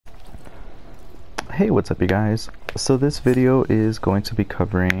Hey, what's up you guys? So this video is going to be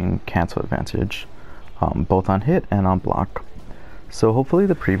covering cancel advantage, both on hit and on block. So hopefully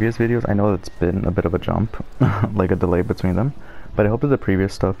the previous videos, I know it's been a bit of a jump, like a delay between them, but I hope that the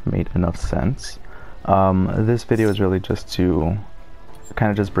previous stuff made enough sense. This video is really just to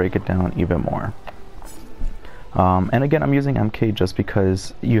kind of just break it down even more. And again, I'm using MK just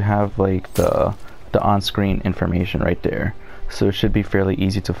because you have like the on-screen information right there, so it should be fairly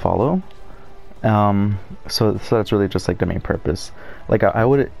easy to follow. So that's really just like the main purpose. Like I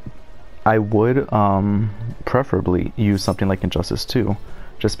would preferably use something like Injustice 2,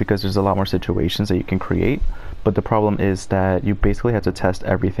 just because there's a lot more situations that you can create, but the problem is that you basically have to test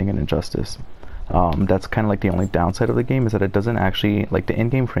everything in Injustice. That's kind of like the only downside of the game, is that it doesn't actually, like the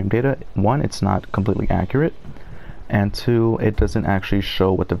in-game frame data, one, it's not completely accurate, and two, it doesn't actually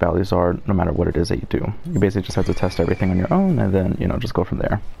show what the values are no matter what it is that you do. You basically just have to test everything on your own and then, you know, just go from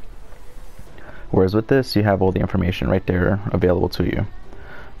there. Whereas with this, you have all the information right there available to you.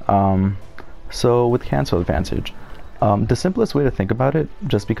 So with cancel advantage, the simplest way to think about it,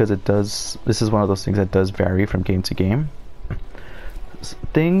 just because this is one of those things that does vary from game to game.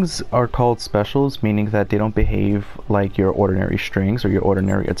 Things are called specials, meaning that they don't behave like your ordinary strings or your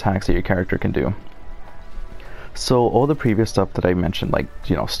ordinary attacks that your character can do. So all the previous stuff that I mentioned, like,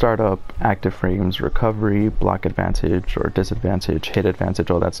 you know, startup, active frames, recovery, block advantage or disadvantage, hit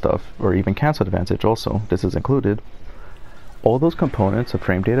advantage, all that stuff, or even cancel advantage also, this is included. All those components of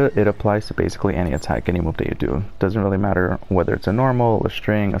frame data, it applies to basically any attack, any move that you do. Doesn't really matter whether it's a normal, a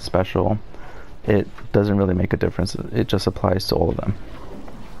string, a special. It doesn't really make a difference. It just applies to all of them.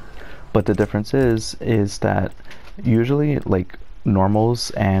 But the difference is that usually like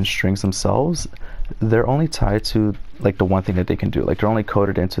normals and strings themselves, they're only tied to like the one thing that they can do. Like they're only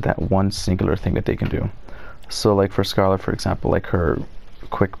coded into that one singular thing that they can do. So like for Scarlet, for example, like her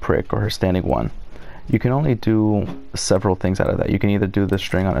quick prick or her standing one, you can only do several things out of that. You can either do the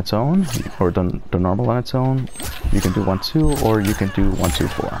string on its own or the normal on its own. You can do 1-2 or you can do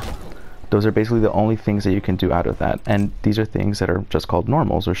 1-2-4. Those are basically the only things that you can do out of that. And these are things that are just called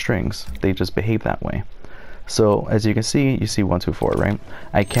normals or strings. They just behave that way. So as you can see, you see 1-2-4, right?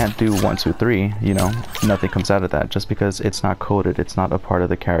 I can't do 1-2-3, you know, nothing comes out of that just because it's not coded. It's not a part of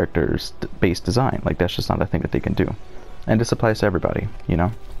the character's base design. Like that's just not a thing that they can do. And this applies to everybody, you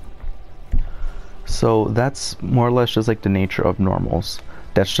know? So that's more or less just like the nature of normals.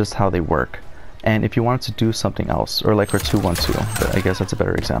 That's just how they work. And if you wanted to do something else, or like her 2-1-2, I guess that's a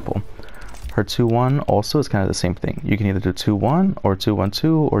better example. Her 2-1 also is kind of the same thing. You can either do 2-1 or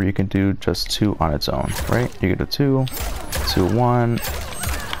 2-1-2, or you can do just 2 on its own, right? You can do 2, 2-1,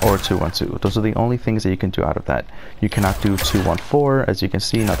 or 2-1-2. Those are the only things that you can do out of that. You cannot do 2-1-4. As you can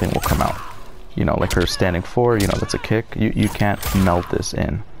see, nothing will come out. You know, like her standing 4, you know, that's a kick. You can't meld this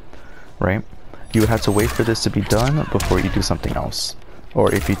in, right? You would have to wait for this to be done before you do something else. Or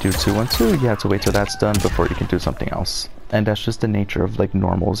if you do 2-1-2, you have to wait till that's done before you can do something else. And that's just the nature of like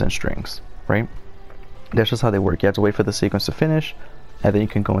normals and strings, right? That's just how they work. You have to wait for the sequence to finish, and then you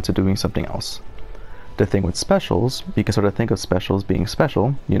can go into doing something else. The thing with specials, you can sort of think of specials being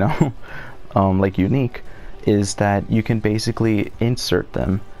special, you know, like unique, is that you can basically insert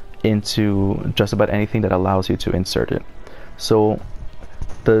them into just about anything that allows you to insert it. So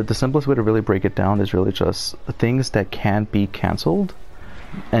the simplest way to really break it down is really just things that can be canceled.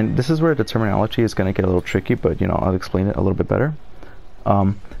 And this is where the terminology is going to get a little tricky, but you know, I'll explain it a little bit better.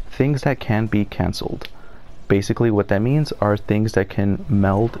 Things that can be canceled. Basically what that means are things that can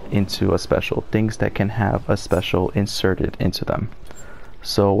meld into a special, things that can have a special inserted into them.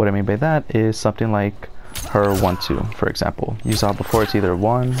 So what I mean by that is something like her 1-2, for example. You saw before it's either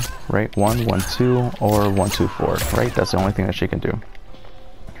 1, right? 1-1-2 or 1-2-4, right? That's the only thing that she can do.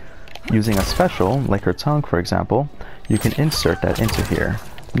 Using a special, like her tongue, for example, you can insert that into here.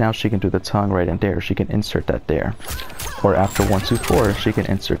 Now she can do the tongue right in there. She can insert that there. Or after 1-2-4, she can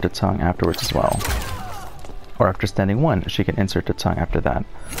insert the tongue afterwards as well. Or after standing 1, she can insert the tongue after that.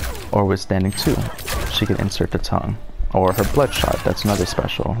 Or with standing 2, she can insert the tongue. Or her bloodshot, that's another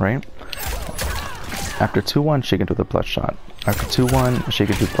special, right? After 2-1, she can do the bloodshot. After 2-1, she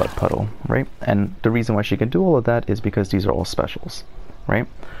can do blood puddle, right? And the reason why she can do all of that is because these are all specials, right?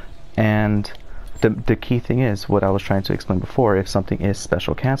 And the key thing is, what I was trying to explain before, if something is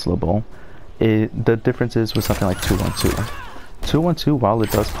special cancelable, the difference is with something like 2-1-2. 2-1-2, while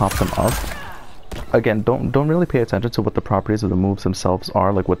it does pop them up, again, don't really pay attention to what the properties of the moves themselves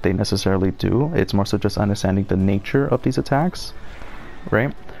are, like what they necessarily do. It's more so just understanding the nature of these attacks,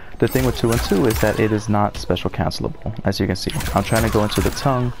 right? The thing with 2-1-2 is that it is not special cancelable, as you can see. I'm trying to go into the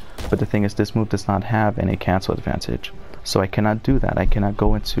tongue, but the thing is this move does not have any cancel advantage. So I cannot do that. I cannot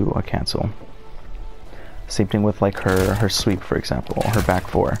go into a cancel. Same thing with like her sweep, for example, her back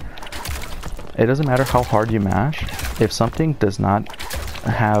four. It doesn't matter how hard you mash, if something does not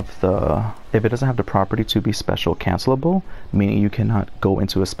have if it doesn't have the property to be special cancelable, meaning you cannot go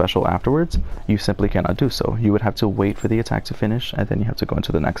into a special afterwards, you simply cannot do so. You would have to wait for the attack to finish, and then you have to go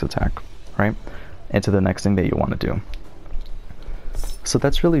into the next attack, right? Into the next thing that you want to do. So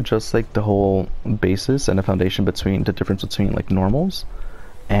that's really just like the whole basis and the foundation between the difference between like normals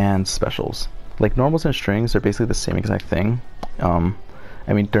and specials. Like normals and strings are basically the same exact thing.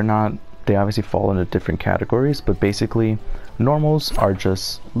 I mean, they obviously fall into different categories, but basically normals are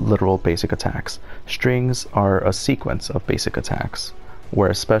just literal basic attacks. Strings are a sequence of basic attacks,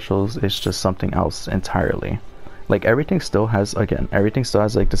 whereas specials is just something else entirely. Like everything still has like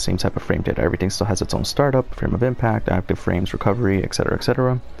the same type of frame data. Everything still has its own startup, frame of impact, active frames, recovery, etc.,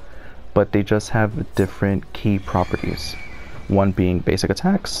 etc. But they just have different key properties. One being basic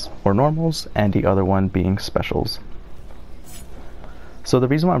attacks or normals, and the other one being specials. So the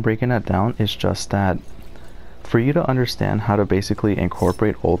reason why I'm breaking that down is just that for you to understand how to basically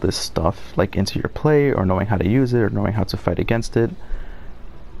incorporate all this stuff like into your play, or knowing how to use it, or knowing how to fight against it,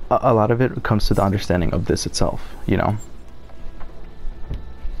 a lot of it comes to the understanding of this itself, you know?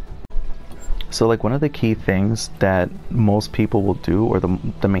 So like one of the key things that most people will do, or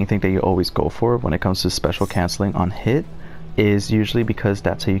the main thing that you always go for when it comes to special canceling on hit, is usually because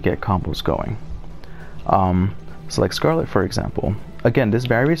that's how you get combos going. So like Scarlet, for example, again, this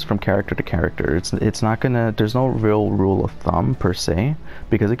varies from character to character. It's not gonna, there's no real rule of thumb per se,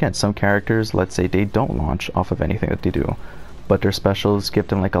 because again, some characters, let's say they don't launch off of anything that they do, but their specials give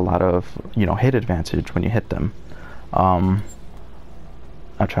them like a lot of, you know, hit advantage when you hit them. I'm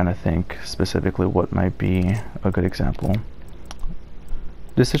trying to think specifically what might be a good example.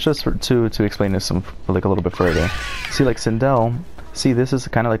 This is just to explain this like a little bit further. See, like Sindel, see, this is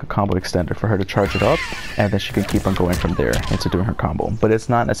kind of like a combo extender for her to charge it up, and then she can keep on going from there into doing her combo. But it's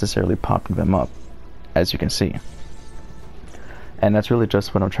not necessarily popping them up, as you can see. And that's really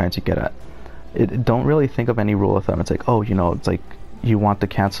just what I'm trying to get at. Don't really think of any rule of thumb. It's like, oh, you know, it's like you want the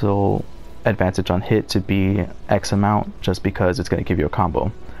cancel advantage on hit to be X amount just because it's going to give you a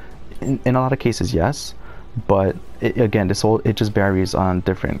combo. In a lot of cases, yes. But again, it just varies on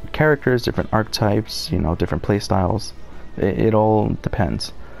different characters, different archetypes, you know, different play styles. It all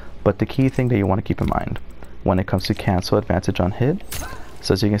depends. But the key thing that you want to keep in mind when it comes to cancel advantage on hit,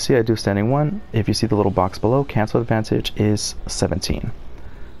 so as you can see, I do standing 1. If you see the little box below, cancel advantage is 17.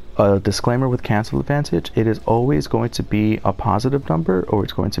 A disclaimer with cancel advantage, it is always going to be a positive number, or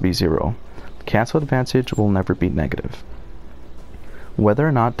it's going to be 0. Cancel advantage will never be negative. Whether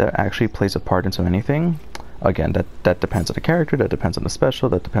or not that actually plays a part into anything, again, that depends on the character, that depends on the special,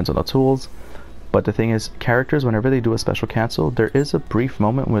 that depends on the tools. But the thing is, characters, whenever they do a special cancel, there is a brief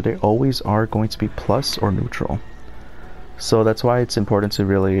moment where they always are going to be plus or neutral. So that's why it's important to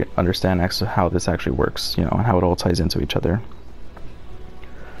really understand how this actually works, you know, and how it all ties into each other.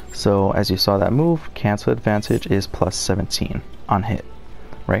 So as you saw that move, cancel advantage is plus 17 on hit,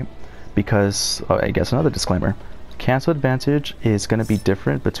 right? Because, I guess another disclaimer, cancel advantage is going to be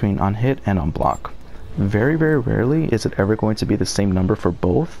different between on hit and on block. Very, very rarely is it ever going to be the same number for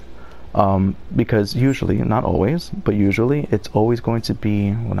both. Because usually, not always, but usually it's always going to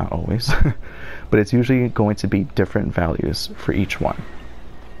be, well, not always, but it's usually going to be different values for each one.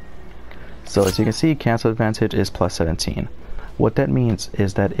 So as you can see, cancel advantage is plus 17. What that means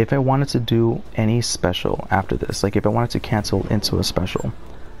is that if I wanted to do any special after this, like if I wanted to cancel into a special,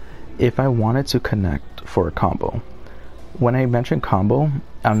 if I wanted to connect for a combo, when I mention combo,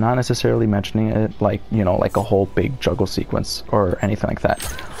 I'm not necessarily mentioning it like, you know, like a whole big juggle sequence or anything like that.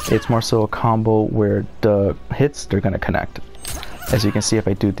 It's more so a combo where the hits, they're going to connect. As you can see, if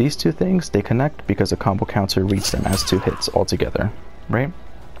I do these two things, they connect because the combo counter reads them as 2 hits altogether, right?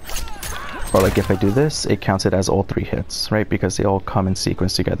 Or like if I do this, it counts it as all 3 hits, right? Because they all come in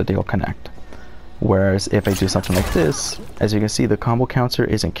sequence together, they all connect. Whereas if I do something like this, as you can see, the combo counter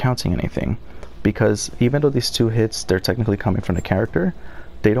isn't counting anything. Because even though these 2 hits, they're technically coming from the character,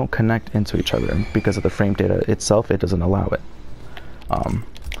 they don't connect into each other because of the frame data itself. It doesn't allow it.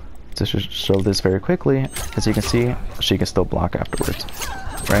 To show this very quickly, as you can see, she can still block afterwards,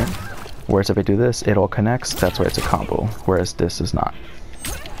 right? Whereas if I do this, it all connects. That's why it's a combo. Whereas this is not,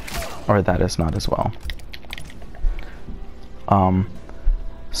 or that is not as well.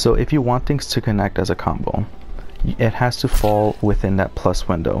 So if you want things to connect as a combo, it has to fall within that plus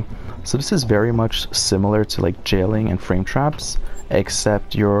window. So this is very much similar to like jailing and frame traps,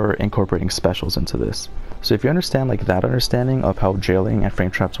 except you're incorporating specials into this. So if you understand like that understanding of how jailing and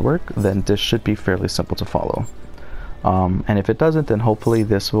frame traps work, then this should be fairly simple to follow. And if it doesn't, then hopefully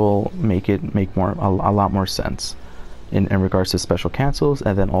this will make it make a lot more sense in regards to special cancels,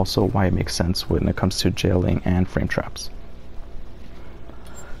 and then also why it makes sense when it comes to jailing and frame traps.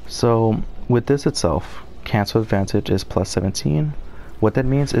 So with this itself, cancel advantage is plus 17. What that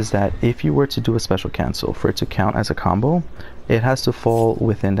means is that if you were to do a special cancel, for it to count as a combo, it has to fall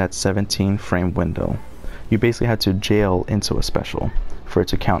within that 17 frame window. You basically had to jail into a special for it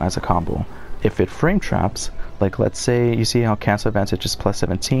to count as a combo. If it frame traps, like let's say you see how cancel advantage is plus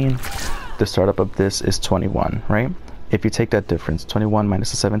 17, the startup of this is 21, right? If you take that difference, 21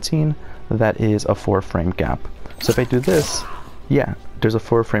 minus the 17, that is a 4 frame gap. So if I do this, yeah, there's a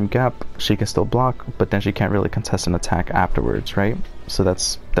 4 frame gap, she can still block, but then she can't really contest an attack afterwards, right? So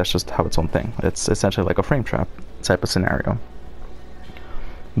that's just how its own thing. It's essentially like a frame trap type of scenario.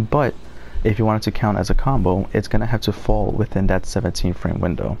 But if you want it to count as a combo, it's gonna have to fall within that 17 frame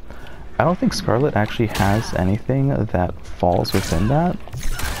window. I don't think Scarlet actually has anything that falls within that.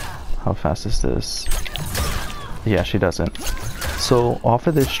 How fast is this? Yeah, she doesn't. So off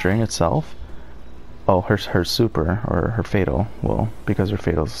of this string itself, oh, her super, or her fatal, well, because her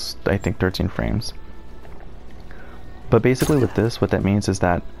fatal's, I think, 13 frames. But basically with this, what that means is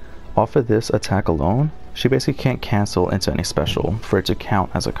that off of this attack alone, she basically can't cancel into any special for it to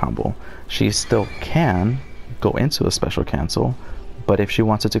count as a combo. She still can go into a special cancel, but if she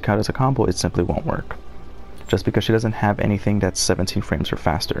wants it to count as a combo, it simply won't work. Just because she doesn't have anything that's 17 frames or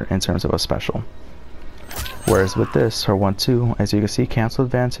faster in terms of a special. Whereas with this, her 1-2, as you can see, cancel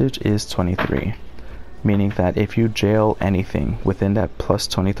advantage is 23. Meaning that if you jail anything within that plus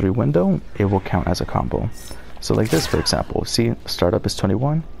 23 window, it will count as a combo. So like this, for example, see, startup is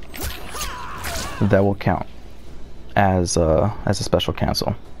 21. That will count as a special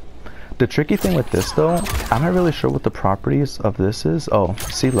cancel. The tricky thing with this though, I'm not really sure what the properties of this is. Oh,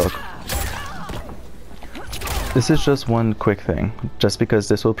 see, look. This is just one quick thing, just because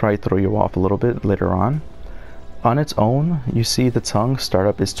this will probably throw you off a little bit later on. On its own, you see the tongue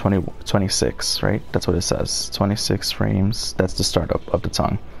startup is 26, right? That's what it says, 26 frames, that's the startup of the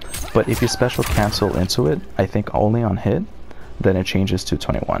tongue. But if you special cancel into it, I think only on hit, then it changes to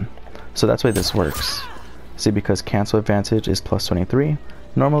 21. So that's why this works. See, because cancel advantage is plus 23,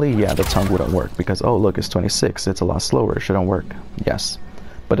 normally, yeah, the tongue wouldn't work because, oh, look, it's 26, it's a lot slower, it shouldn't work. Yes.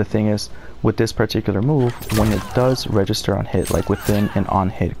 But the thing is, with this particular move, when it does register on hit, like within an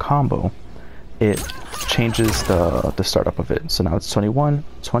on-hit combo, it changes the startup of it. So now it's 21,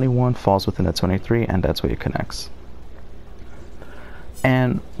 21 falls within the 23, and that's where it connects.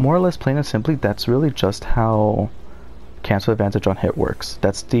 And more or less, plain and simply, that's really just how cancel advantage on hit works.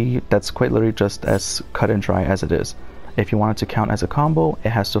 That's quite literally just as cut and dry as it is. If you want it to count as a combo, it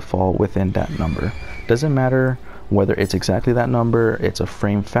has to fall within that number. Doesn't matter whether it's exactly that number, it's a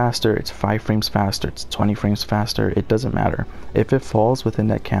frame faster, it's 5 frames faster, it's 20 frames faster, it doesn't matter. If it falls within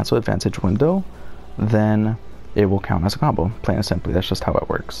that cancel advantage window, then it will count as a combo, plain and simply. That's just how it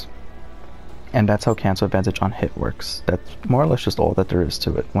works. And that's how cancel advantage on hit works. That's more or less just all that there is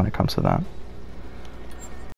to it when it comes to that.